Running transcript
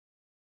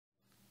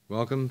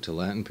Welcome to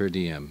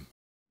LatinPerDiem.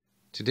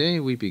 Today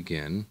we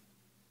begin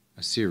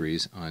a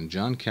series on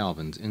John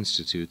Calvin's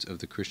Institutes of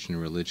the Christian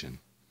Religion.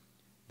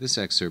 This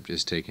excerpt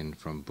is taken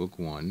from Book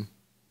 1,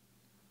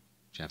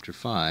 Chapter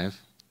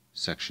 5,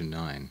 Section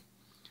 9.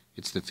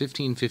 It's the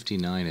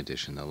 1559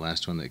 edition, the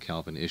last one that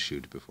Calvin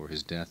issued before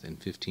his death in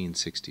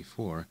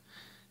 1564,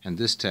 and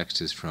this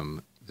text is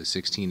from the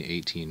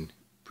 1618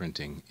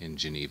 printing in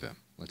Geneva.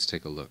 Let's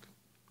take a look.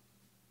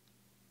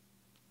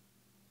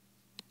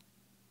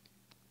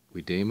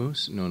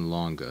 Videmus non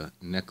longa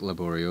nec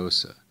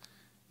laboriosa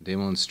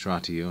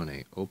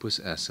demonstratione opus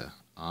esse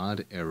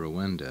ad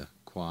eruenda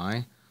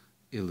quae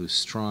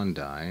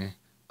illustrandi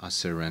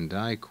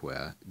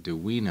asserendaeque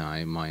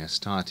divinae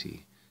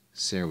maiestati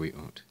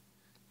serviunt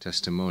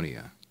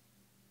testimonia.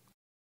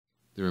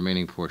 The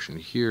remaining portion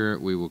here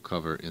we will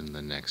cover in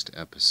the next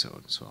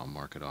episode, so I'll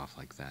mark it off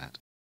like that.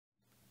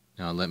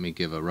 Now let me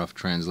give a rough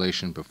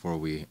translation before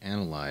we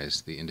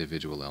analyze the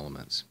individual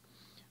elements.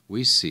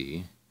 We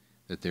see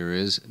that there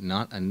is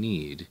not a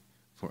need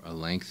for a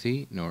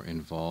lengthy nor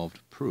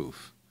involved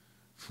proof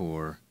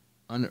for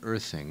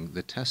unearthing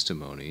the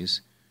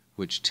testimonies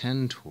which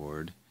tend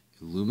toward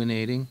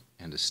illuminating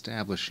and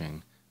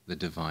establishing the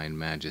divine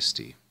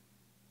majesty.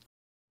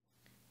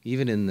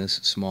 Even in this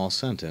small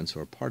sentence,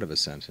 or part of a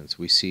sentence,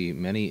 we see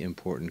many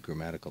important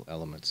grammatical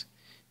elements.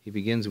 He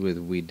begins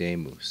with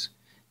videmus,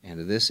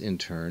 and this in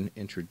turn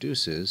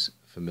introduces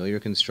familiar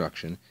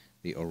construction,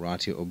 the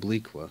oratio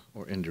obliqua,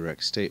 or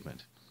indirect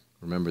statement.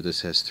 Remember, this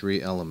has three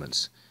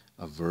elements: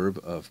 a verb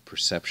of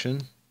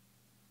perception,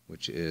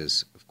 which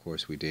is, of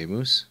course,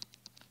 videmus.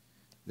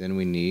 Then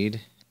we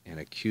need an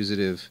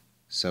accusative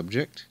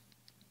subject,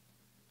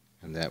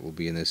 and that will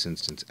be in this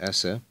instance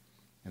esse.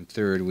 And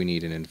third, we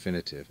need an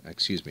infinitive.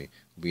 Will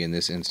be in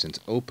this instance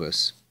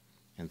opus.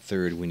 And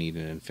third, we need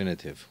an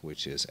infinitive,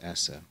 which is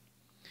esse.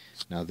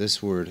 Now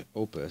this word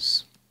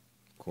opus,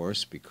 of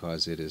course,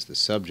 because it is the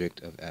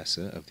subject of esse,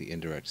 of the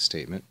indirect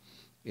statement,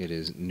 it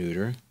is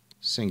neuter,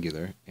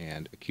 singular,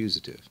 and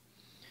accusative.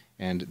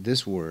 And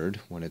this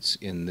word, when it's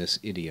in this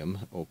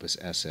idiom, opus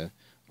esse,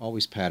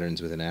 always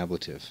patterns with an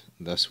ablative.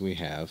 Thus we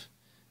have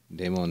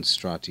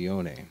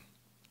demonstratione.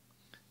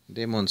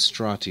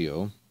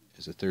 Demonstratio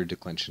is a third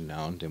declension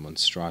noun,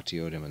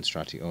 demonstratio,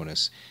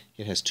 demonstrationis.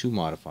 It has two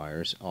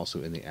modifiers,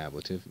 also in the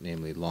ablative,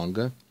 namely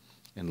longa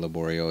and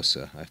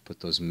laboriosa. I've put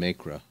those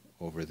macra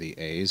over the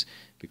a's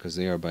because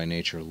they are by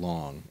nature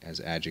long, as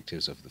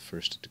adjectives of the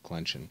first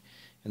declension.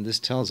 And this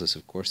tells us,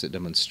 of course, that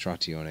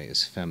demonstratione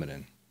is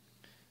feminine.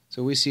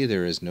 So we see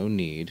there is no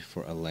need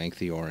for a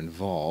lengthy or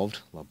involved,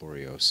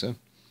 laboriosa,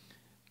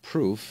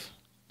 proof,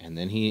 and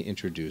then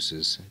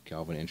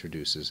Calvin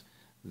introduces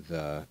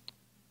the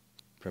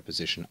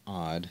preposition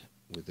ad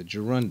with the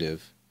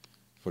gerundive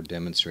for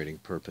demonstrating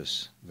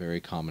purpose,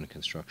 very common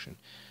construction,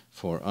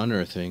 for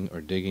unearthing or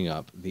digging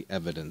up the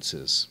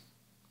evidences.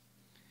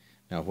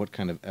 Now, what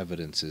kind of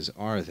evidences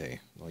are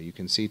they? Well, you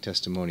can see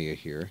testimonia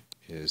here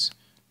is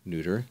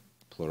neuter,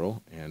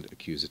 plural, and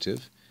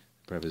accusative.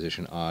 The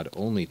preposition ad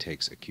only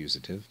takes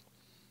accusative.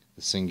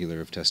 The singular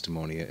of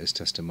testimonia is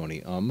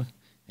testimonium,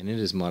 and it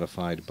is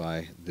modified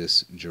by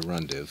this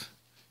gerundive,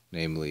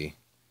 namely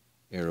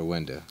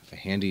eruenda. A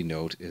handy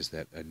note is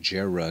that a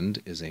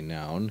gerund is a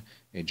noun,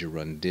 a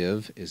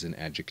gerundive is an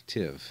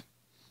adjective,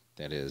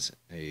 that is,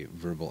 a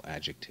verbal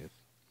adjective.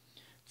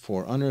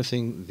 For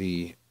unearthing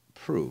the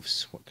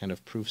proofs, what kind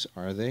of proofs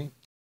are they?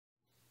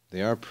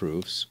 They are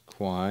proofs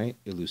quae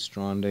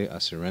illustrandi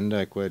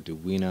asserendaeque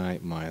divinae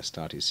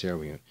maiestati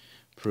serviunt,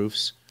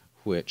 proofs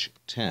which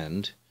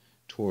tend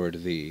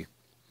toward the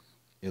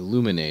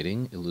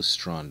illuminating,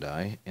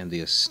 illustrandi, and the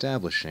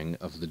establishing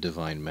of the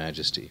divine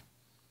majesty.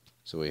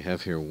 So we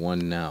have here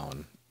one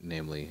noun,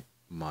 namely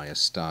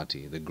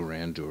maiestati, the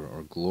grandeur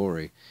or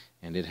glory,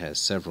 and it has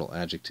several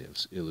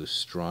adjectives: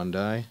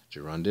 illustrandi,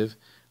 gerundive;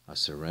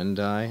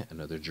 asserendi,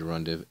 another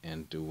gerundive;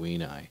 and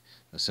divinae,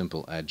 a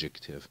simple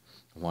adjective.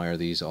 Why are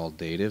these all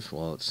dative?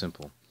 Well, it's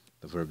simple.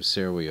 The verb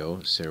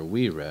servio,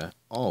 servire,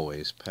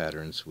 always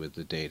patterns with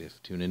the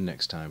dative. Tune in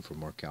next time for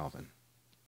more Calvin.